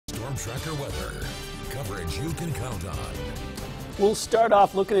Storm Tracker weather. Coverage you can count on. We'll start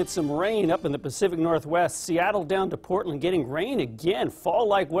off looking at some rain up in the Pacific Northwest. Seattle down to Portland getting rain again.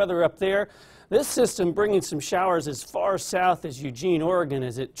 Fall-like weather up there. This system bringing some showers as far south as Eugene, Oregon.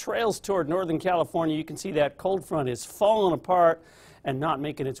 As it trails toward Northern California, you can see that cold front is falling apart and not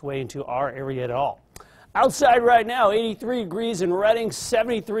making its way into our area at all. Outside right now, 83 degrees in Redding,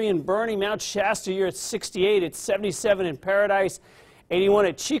 73 in Bernie, Mount Shasta, you're at 68, it's 77 in Paradise, 81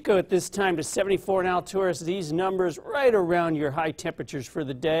 at Chico at this time to 74 in Alturas. These numbers right around your high temperatures for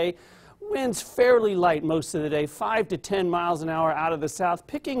the day. Winds fairly light most of the day, 5 to 10 miles an hour out of the south,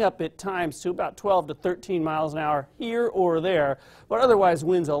 picking up at times to about 12 to 13 miles an hour here or there, but otherwise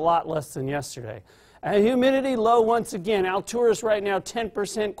winds a lot less than yesterday. Humidity low once again. Alturas right now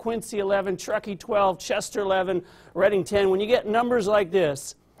 10%, Quincy 11, Truckee 12, Chester 11, Redding 10. When you get numbers like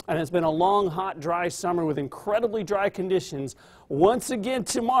this, and it's been a long, hot, dry summer with incredibly dry conditions, once again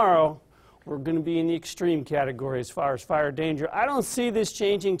tomorrow, we're going to be in the extreme category as far as fire danger. I don't see this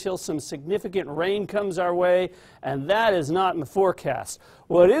changing till some significant rain comes our way, and that is not in the forecast.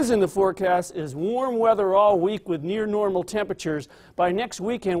 What is in the forecast is warm weather all week with near normal temperatures. By next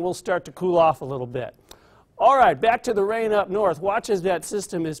weekend, we'll start to cool off a little bit. All right, back to the rain up north. Watch as that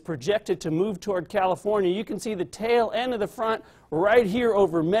system is projected to move toward California. You can see the tail end of the front right here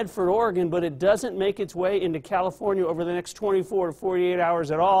over Medford, Oregon, but it doesn't make its way into California over the next 24 to 48 hours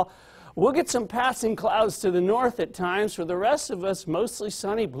at all. We'll get some passing clouds to the north at times. For the rest of us, mostly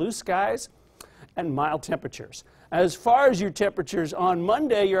sunny, blue skies, and mild temperatures. As far as your temperatures, on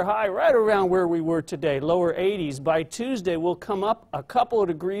Monday, you're high right around where we were today, lower 80s. By Tuesday, we'll come up a couple of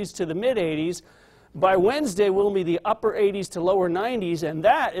degrees to the mid-80s. By Wednesday, we'll be the upper 80s to lower 90s, and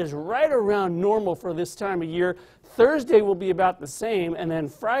that is right around normal for this time of year. Thursday will be about the same, and then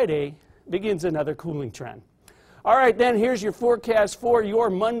Friday begins another cooling trend. All right, then here's your forecast for your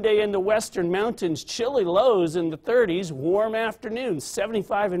Monday in the western mountains. Chilly lows in the 30s, warm afternoons,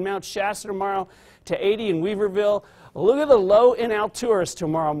 75 in Mount Shasta tomorrow to 80 in Weaverville. Look at the low in Alturas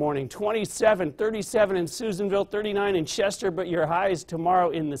tomorrow morning, 27, 37 in Susanville, 39 in Chester, but your highs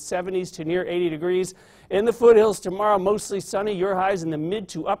tomorrow in the 70s to near 80 degrees. In the foothills tomorrow, mostly sunny, your highs in the mid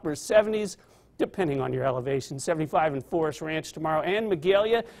to upper 70s. Depending on your elevation. 75 in Forest Ranch tomorrow and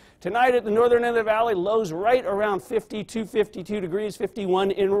Magalia. Tonight at the northern end of the valley, lows right around 52 degrees, 51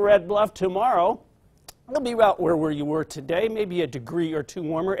 in Red Bluff. Tomorrow, it'll be about where you were today, maybe a degree or two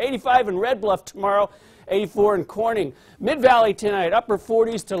warmer. 85 in Red Bluff tomorrow, 84 in Corning. Mid-Valley tonight, upper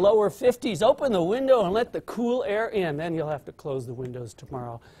 40s to lower 50s. Open the window and let the cool air in. Then you'll have to close the windows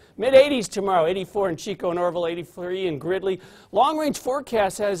tomorrow. Mid-80s tomorrow, 84 in Chico and Orville, 83 in Gridley. Long-range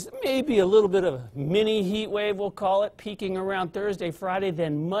forecast has maybe a little bit of a mini heat wave, we'll call it, peaking around Thursday, Friday,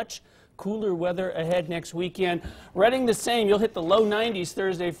 then much cooler weather ahead next weekend. Redding the same. You'll hit the low 90s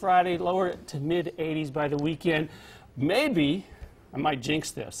Thursday, Friday, lower to mid-80s by the weekend. Maybe, I might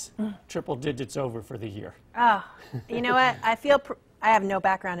jinx this, triple digits over for the year. Oh, you know what? I have no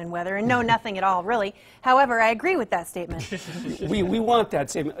background in weather and know nothing at all, really. However, I agree with that statement. we want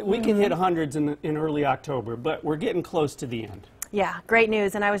that statement. We can hit hundreds in early October, but we're getting close to the end. Yeah, great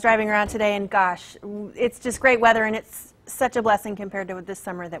news. And I was driving around today, and gosh, it's just great weather, and it's such a blessing compared to this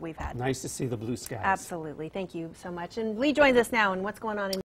summer that we've had. Nice to see the blue skies. Absolutely. Thank you so much. And Lee joins us now, and what's going on in